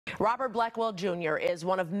Robert Blackwell Jr. is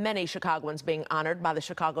one of many Chicagoans being honored by the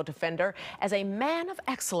Chicago Defender as a man of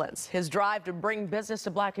excellence. His drive to bring business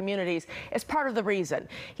to black communities is part of the reason.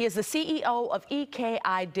 He is the CEO of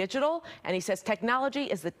EKI Digital, and he says technology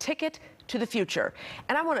is the ticket to the future.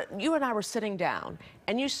 And you and I were sitting down,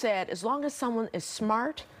 and you said as long as someone is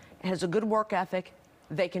smart and has a good work ethic,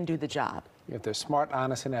 they can do the job. If they're smart,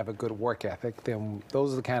 honest, and have a good work ethic, then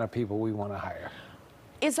those are the kind of people we want to hire.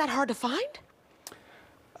 Is that hard to find?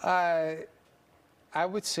 I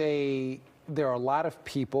would say there are a lot of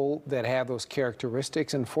people that have those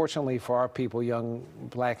characteristics. Unfortunately for our people, young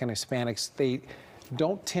black and Hispanics, they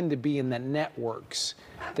don't tend to be in the networks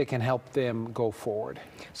that can help them go forward.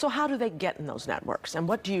 So how do they get in those networks, and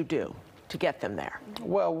what do you do to get them there?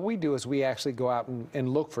 Well, what we do is we actually go out and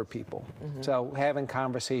look for people. So having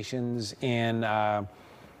conversations in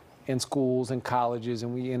schools and colleges,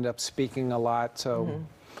 and we end up speaking a lot. So.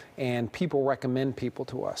 And people recommend people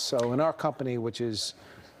to us. So in our company, which is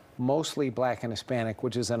mostly black and Hispanic,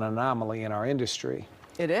 which is an anomaly in our industry.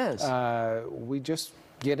 It is. We just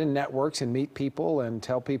get in networks and meet people and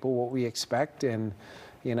tell people what we expect. And,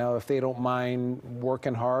 you know, if they don't mind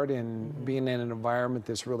working hard and being in an environment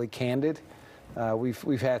that's really candid,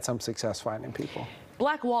 we've had some success finding people.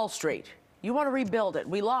 Black Wall Street, you want to rebuild it.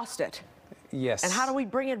 We lost it. Yes. And how do we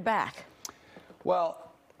bring it back? Well,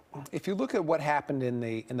 if you look at what happened in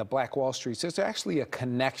the Black Wall Streets, there's actually a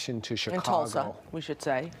connection to Chicago. In Tulsa, we should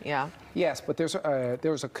say, yeah. Yes, but there's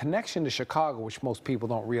a connection to Chicago, which most people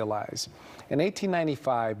don't realize. In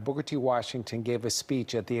 1895, Booker T. Washington gave a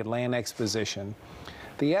speech at the Atlanta Exposition.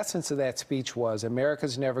 The essence of that speech was,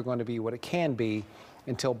 America's never going to be what it can be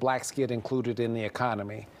until blacks get included in the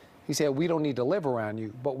economy. He said, we don't need to live around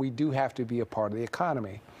you, but we do have to be a part of the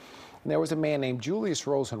economy. And there was a man named Julius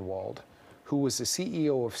Rosenwald, who was the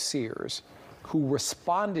CEO of Sears, who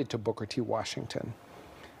responded to Booker T. Washington.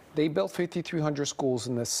 They built 5,300 schools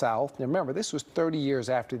in the South. Now remember, this was 30 years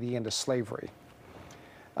after the end of slavery.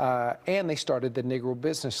 And they started the Negro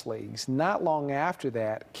Business Leagues. Not long after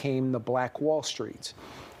that came the Black Wall Streets,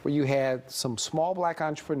 where you had some small black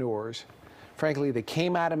entrepreneurs, frankly, that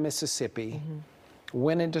came out of Mississippi,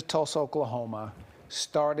 went into Tulsa, Oklahoma,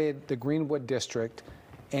 started the Greenwood District,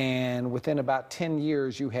 and within about 10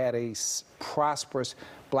 years, you had a prosperous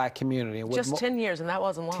black community. Just 10 years, and that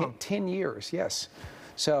wasn't long. 10 years, yes.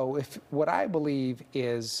 So what I believe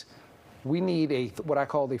is we need what I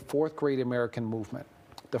call the fourth great American movement.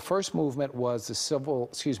 The first movement was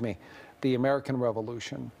the American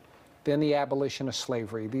Revolution, then the abolition of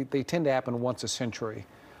slavery. They tend to happen once a century.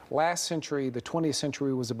 Last century, the 20th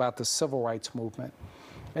century, was about the civil rights movement.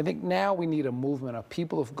 I think now we need a movement of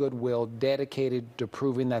people of goodwill dedicated to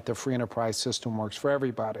proving that the free enterprise system works for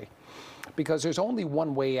everybody. Because there's only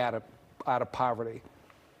one way out of poverty.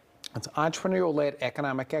 It's entrepreneurial-led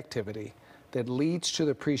economic activity that leads to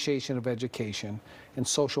the appreciation of education and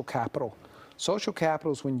social capital. Social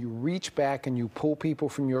capital is when you reach back and you pull people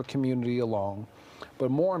from your community along. But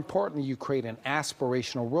more importantly, you create an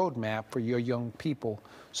aspirational roadmap for your young people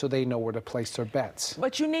so they know where to place their bets.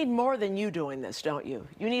 But you need more than you doing this, don't you?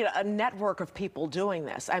 You need a network of people doing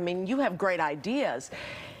this. I mean, you have great ideas,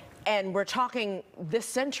 and we're talking this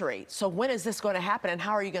century. So when is this going to happen, and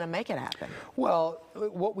how are you going to make it happen? Well,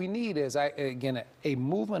 what we need is, again, a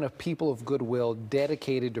movement of people of goodwill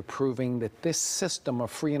dedicated to proving that this system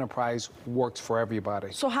of free enterprise works for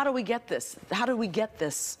everybody. So how do we get this? How do we get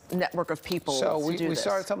this network of people to do this? So we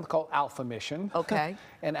started something called Alpha Mission. Okay.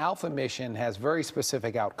 And Alpha Mission has very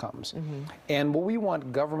specific outcomes. And what we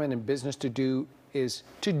want government and business to do is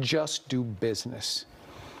to just do business.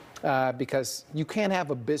 Because you can't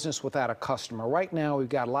have a business without a customer. Right now, we've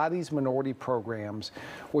got a lot of these minority programs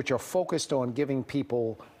which are focused on giving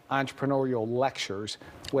people entrepreneurial lectures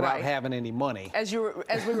without having any money. As we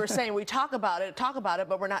were saying, we talk about it,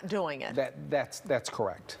 but we're not doing it. That's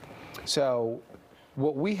correct. So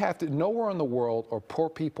what we have to, nowhere in the world are poor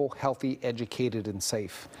people healthy, educated, and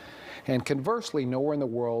safe. And conversely, nowhere in the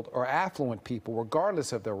world are affluent people,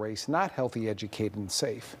 regardless of their race, not healthy, educated, and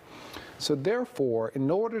safe. So therefore, in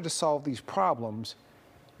order to solve these problems,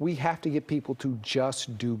 we have to get people to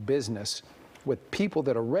just do business with people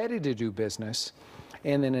that are ready to do business.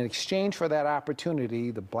 And then in exchange for that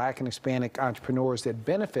opportunity, the black and Hispanic entrepreneurs that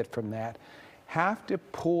benefit from that have to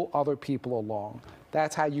pull other people along.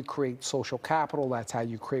 That's how you create social capital. That's how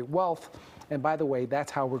you create wealth. And by the way,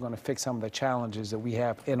 that's how we're going to fix some of the challenges that we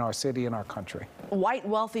have in our city and our country. White,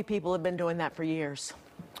 wealthy people have been doing that for years.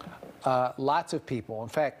 Lots of people. In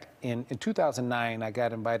fact, in 2009, I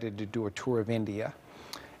got invited to do a tour of India.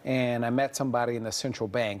 And I met somebody in the central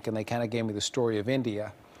bank, and they kind of gave me the story of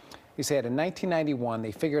India. He said in 1991,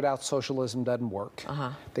 they figured out socialism doesn't work.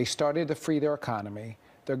 They started to free their economy.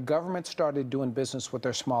 Their government started doing business with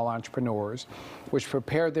their small entrepreneurs, which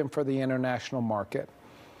prepared them for the international market.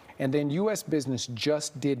 And then U.S. business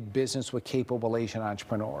just did business with capable Asian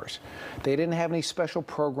entrepreneurs. They didn't have any special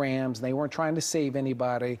programs. They weren't trying to save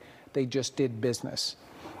anybody. They just did business.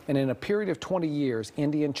 And in a period of 20 years,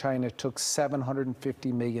 India and China took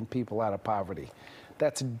 750 million people out of poverty.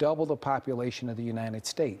 That's double the population of the United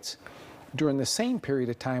States. During the same period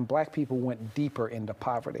of time, black people went deeper into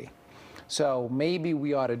poverty. So maybe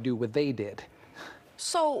we ought to do what they did.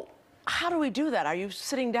 So how do we do that? Are you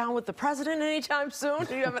sitting down with the president anytime soon?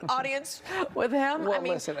 Do you have an audience with him? Well, I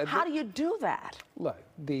mean, listen, how do you do that? Look,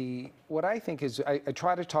 what I think is I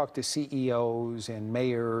try to talk to CEOs and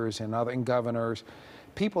mayors and governors,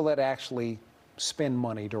 people that actually spend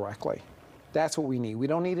money directly. That's what we need. We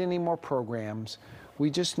don't need any more programs. We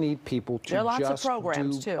just need people to there are lots just of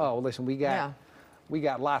programs too. Oh, listen, we got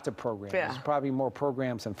lots of programs. Yeah. There's probably more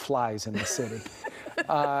programs than flies in the city.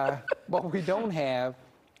 What we don't have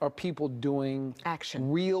are people doing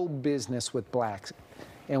real business with blacks.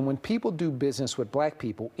 And when people do business with black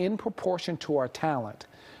people, in proportion to our talent,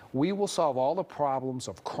 we will solve all the problems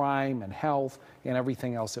of crime and health and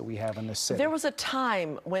everything else that we have in this city. There was a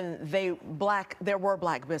time when there were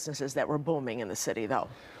black businesses that were booming in the city, though.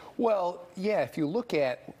 Well, yeah, if you look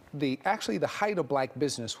at actually the height of black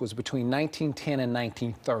business was between 1910 and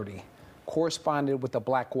 1930, corresponded with the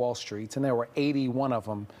Black Wall Streets, and there were 81 of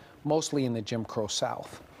them, mostly in the Jim Crow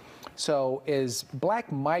South. So as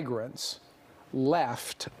black migrants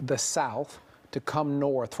left the South to come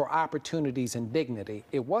north for opportunities and dignity,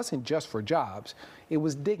 it wasn't just for jobs, it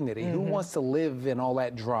was dignity. Who wants to live in all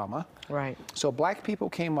that drama? Right. So black people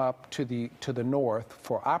came up to the north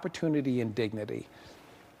for opportunity and dignity.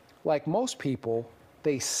 Like most people,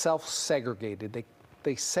 they self-segregated.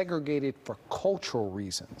 They segregated for cultural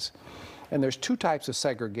reasons. And there's two types of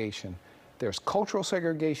segregation. There's cultural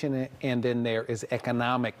segregation, and then there is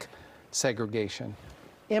economic segregation.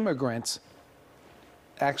 Immigrants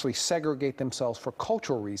actually segregate themselves for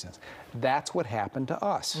cultural reasons. That's what happened to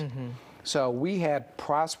us. So we had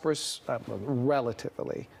prosperous,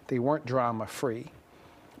 relatively, they weren't drama-free,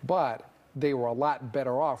 but they were a lot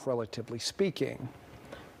better off, relatively speaking,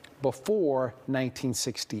 before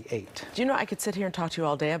 1968. Do you know I could sit here and talk to you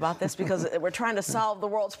all day about this because we're trying to solve the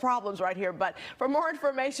world's problems right here. But for more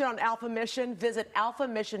information on Alpha Mission, visit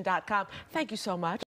alphamission.com. Thank you so much.